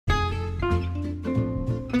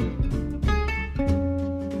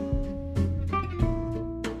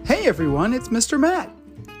Hey everyone, it's Mr. Matt.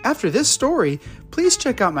 After this story, please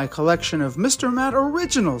check out my collection of Mr. Matt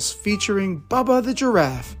Originals featuring Bubba the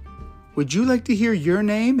Giraffe. Would you like to hear your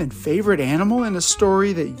name and favorite animal in a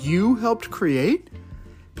story that you helped create?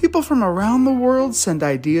 People from around the world send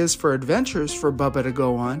ideas for adventures for Bubba to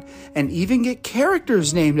go on and even get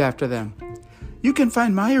characters named after them. You can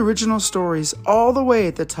find my original stories all the way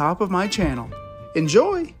at the top of my channel.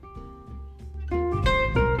 Enjoy!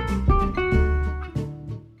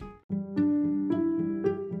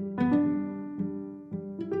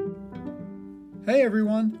 Hey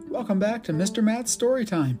everyone, welcome back to Mr. Matt's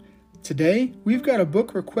Storytime. Today, we've got a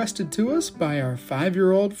book requested to us by our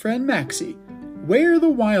 5-year-old friend Maxie, Where the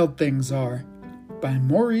Wild Things Are, by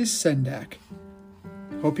Maurice Sendak.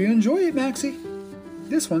 Hope you enjoy it, Maxie.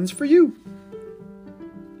 This one's for you.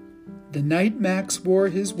 The night Max wore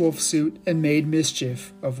his wolf suit and made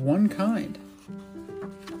mischief of one kind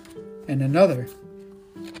and another.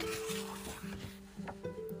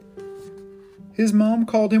 His mom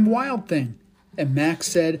called him Wild Thing, and Max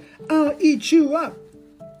said, "I'll eat you up."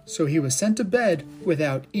 So he was sent to bed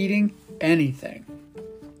without eating anything.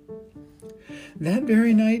 That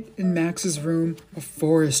very night in Max's room, a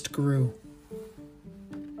forest grew.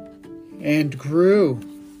 And grew.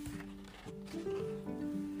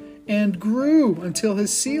 And grew until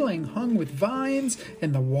his ceiling hung with vines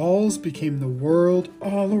and the walls became the world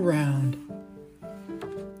all around.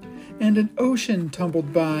 And an ocean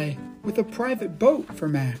tumbled by with a private boat for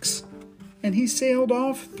Max, and he sailed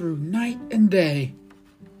off through night and day,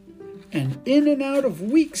 and in and out of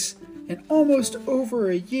weeks, and almost over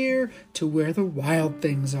a year to where the wild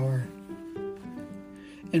things are.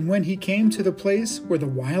 And when he came to the place where the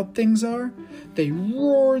wild things are, they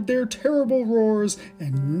roared their terrible roars,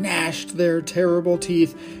 and gnashed their terrible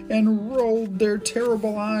teeth, and rolled their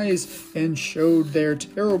terrible eyes, and showed their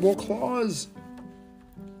terrible claws.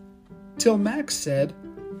 Till Max said,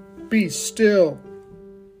 "Be still,"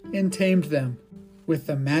 and tamed them with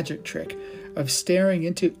the magic trick of staring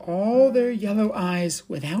into all their yellow eyes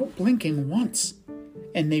without blinking once.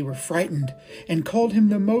 And they were frightened and called him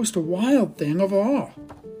the most wild thing of all,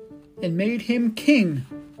 and made him king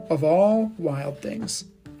of all wild things.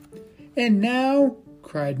 "And now,"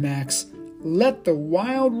 cried Max, "let the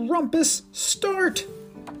wild rumpus start!"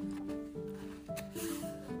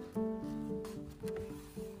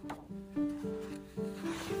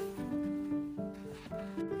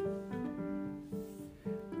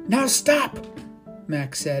 "Now stop,"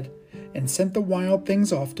 Max said, and sent the wild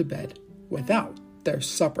things off to bed without their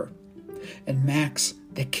supper. And Max,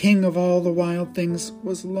 the king of all the wild things,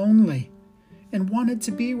 was lonely and wanted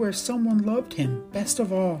to be where someone loved him best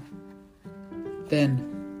of all. Then,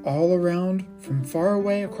 all around, from far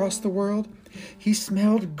away across the world, he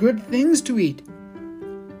smelled good things to eat.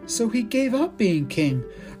 So he gave up being king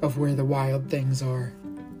of where the wild things are.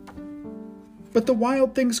 But the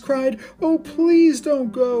wild things cried, "Oh, please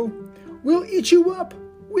don't go. We'll eat you up.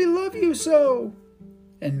 We love you so."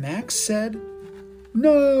 And Max said,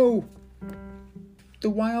 "No." The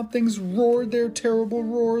wild things roared their terrible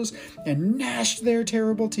roars, and gnashed their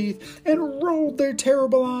terrible teeth, and rolled their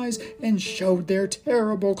terrible eyes, and showed their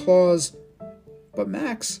terrible claws. But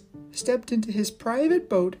Max stepped into his private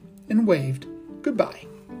boat and waved goodbye,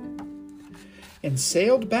 and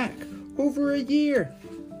sailed back over a year,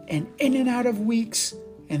 and in and out of weeks,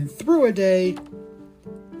 and through a day,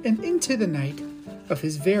 and into the night of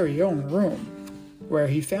his very own room, where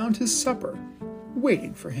he found his supper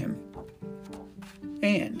waiting for him.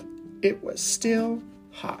 And it was still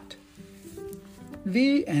hot.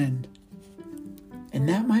 The end. And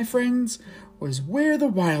that, my friends, was Where the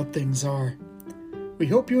Wild Things Are. We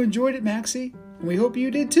hope you enjoyed it, Maxie, and we hope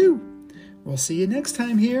you did too. We'll see you next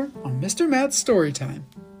time here on Mr. Matt's Storytime.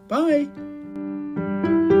 Bye!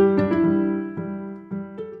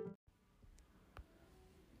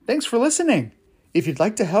 Thanks for listening. If you'd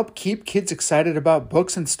like to help keep kids excited about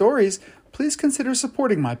books and stories, please consider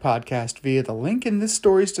supporting my podcast via the link in this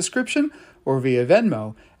story's description or via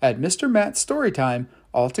Venmo at Mr. Matt's Storytime,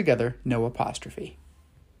 altogether no apostrophe.